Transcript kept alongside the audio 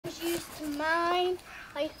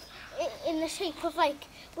like in the shape of like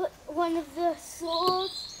one of the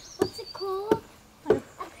swords. What's it called? A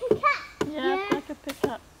pickaxe. Yeah, like a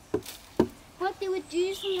pickaxe. What they would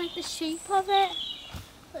do from like the shape of it.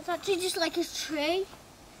 It's actually just like a tree.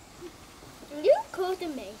 You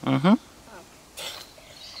recorded me. Mhm. Oh.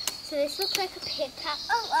 So this looks like a pickaxe.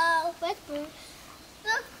 Oh, where's Bruce?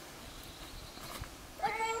 Look.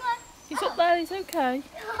 He's up there, he's okay.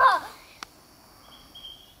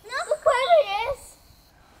 Look where he is.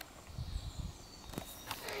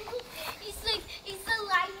 He's the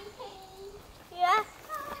Lion King. Yeah.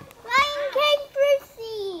 Lion King,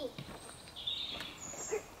 Brucey.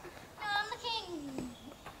 No, I'm the king.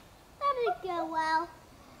 That didn't go well.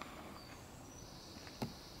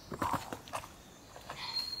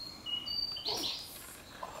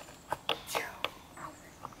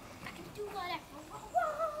 I can do whatever.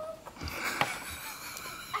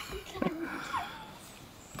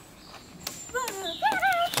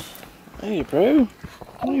 Hey, bro.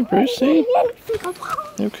 Hey, Brucey.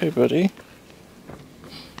 Okay, buddy.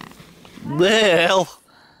 Well,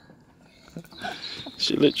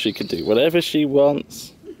 she literally can do whatever she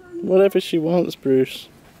wants. Whatever she wants, Bruce.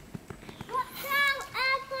 What's that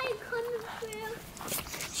airplane coming through?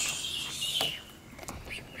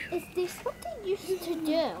 Is this what they used to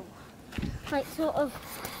do? Like sort of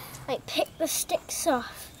like pick the sticks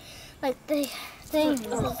off, like the thing.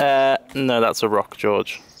 No, that's a rock,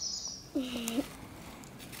 George.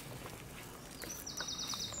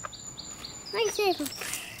 Right there.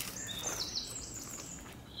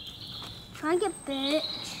 Try and get birch.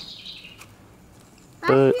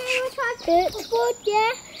 Birch. Birch wood,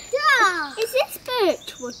 yeah. Yeah. Is this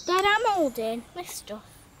birch wood that I'm holding? My stuff.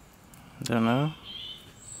 Don't know.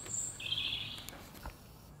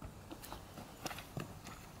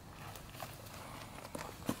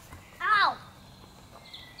 Ow!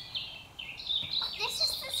 This is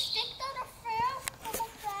the stick that I threw from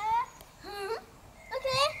up there.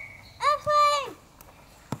 Okay, airplane.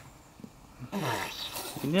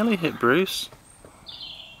 You nearly hit Bruce.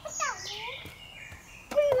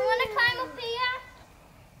 I want to climb up here.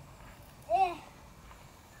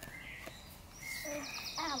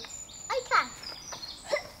 Ow. I can.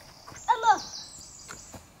 Look.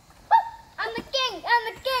 I'm the king. I'm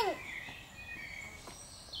the king.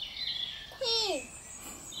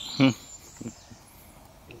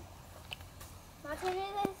 Imagine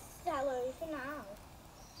if this salary for now.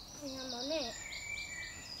 And I'm on it.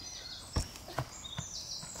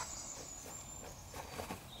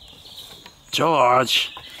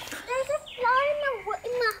 George. There's a fly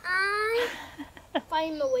in my eye. Fly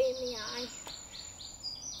in my way in the eye.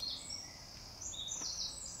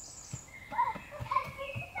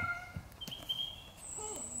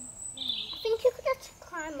 I think you could actually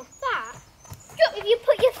climb up that. If you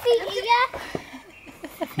put your feet here.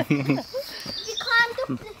 If you climbed up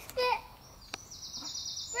this bit.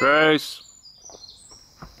 Bruce.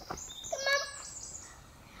 Come on.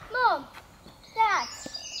 Mum. Dad.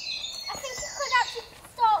 I think you could actually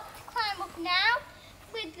start to climb up now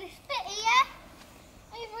with this bit here.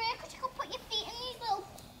 Over here, because you could put your feet in these little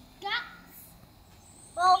gaps.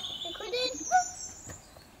 Well, you couldn't.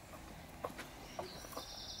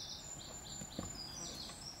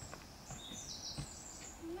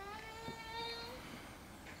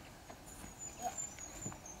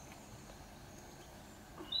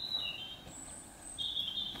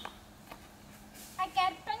 I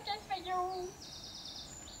got princess for you.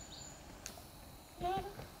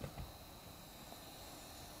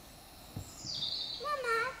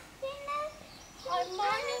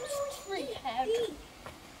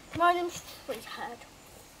 My name's Treehead.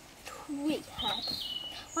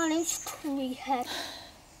 My name's Treehead.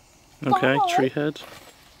 Okay, Bye. Treehead.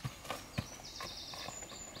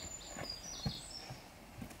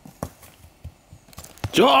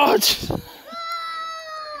 George!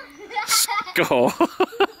 Score! Where's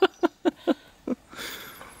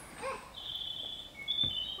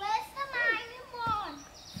the mining one?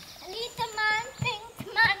 I need the mine thing to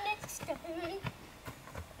mine next to me.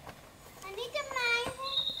 I need the mine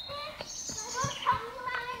thing. Someone come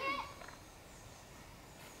mine it.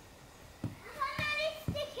 Come on, it's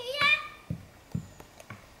stick here.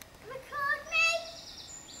 Record me.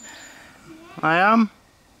 I am.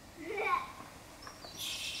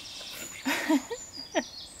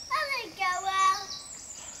 That didn't go well.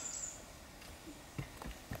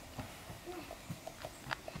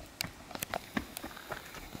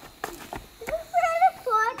 This is really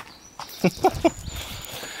fun.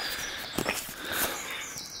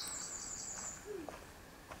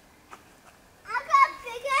 I got a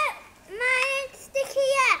bigger mine stick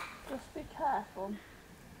here. Just be careful.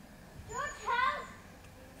 George, help.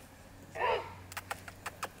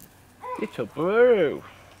 Little Brew.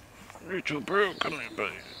 Little Brew, come here,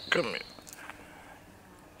 buddy. Come here.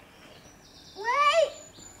 Wait!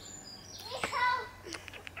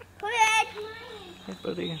 Wait! Hey,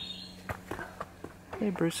 buddy. Hey,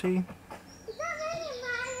 Brucey. Is that really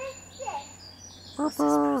my lipstick? What's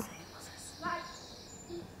this, Brucey?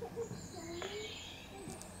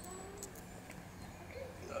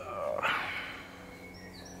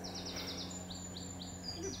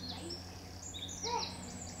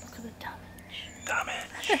 Look at the damage.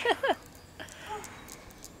 Damage.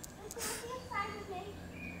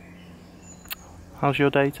 How's your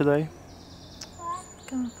day today?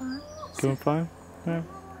 Going fine. Going fine? Yeah.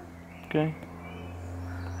 Okay.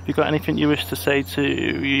 Have you got anything you wish to say to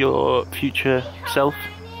your future self?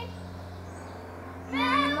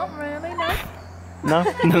 Not really, no.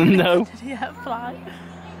 No? No? Did he fly?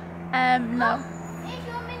 No. Here's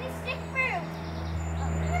your mini stick, Brew.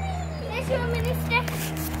 Here's your mini stick.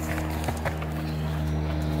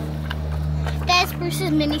 There's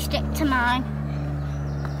Bruce's mini stick to mine.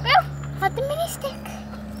 Brew, have the mini stick.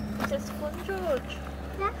 Is this fun, George?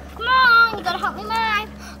 Yeah. Come on, you gotta help me mine.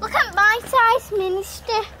 Look at my size mini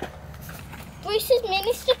stick. Bruce's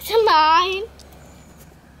mini stick to mine.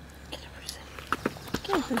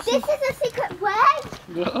 This is a secret way.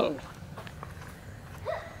 No.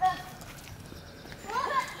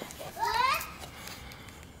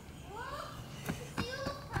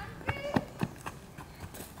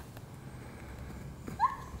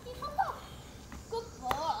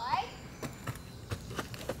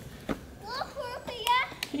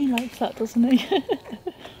 He likes that, doesn't he?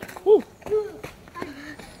 Ooh,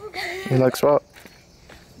 He likes what?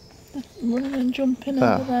 running and jumping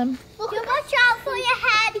Ah. over them. Look, watch out for your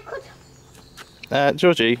head. You could...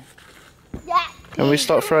 Georgie, Yeah. can we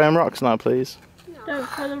stop throwing rocks now, please? Don't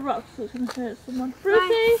throw the rocks, it's going to hurt someone.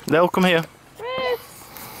 Brucey! They'll come here. Bruce!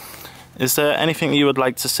 Is there anything you would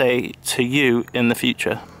like to say to you in the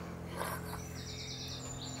future?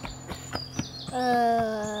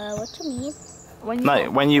 What do you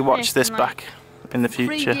mean? When you watch this in, back in the 3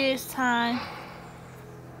 future. years' time.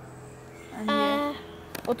 And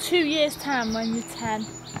or 2 years' time when you're 10.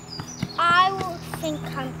 I will think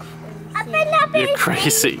I'm crazy. You're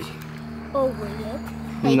crazy. Or weird.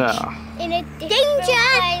 No. In a different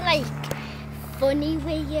way, like funny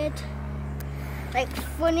weird. Like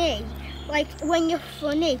funny. Like when you're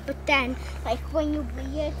funny, but then like when you're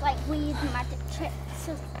weird, like weird magic tricks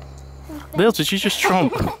or something. Bill, did you just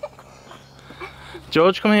tromp?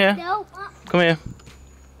 George, come here. No, Come here.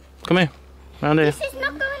 Come here. Round here. this is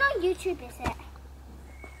not going on YouTube, is it?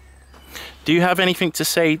 Do you have anything to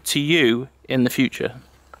say to you in the future?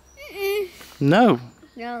 Mm-mm. No.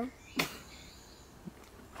 No. Is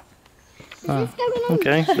Oh, this going on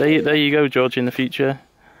okay, there you go, George, in the future.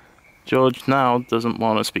 George now doesn't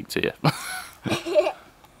want to speak to you.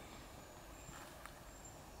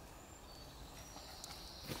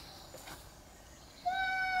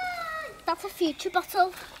 That's a future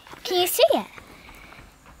bottle. Can you see it?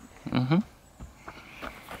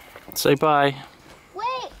 Say bye.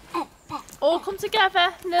 Wait. All come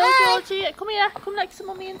together. Lil, Georgie, come here. Come next to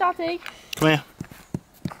Mummy and Daddy. Come here.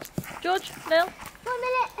 George, Lil. 1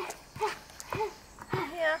 minute.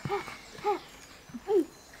 Here.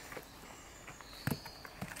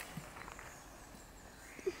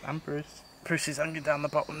 And Bruce. Bruce is hanging down the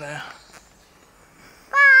bottom there.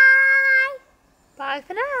 Bye. Bye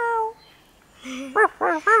for now.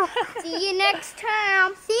 See you next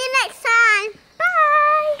time. See you next time.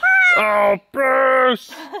 Bye. Oh,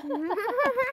 Bruce!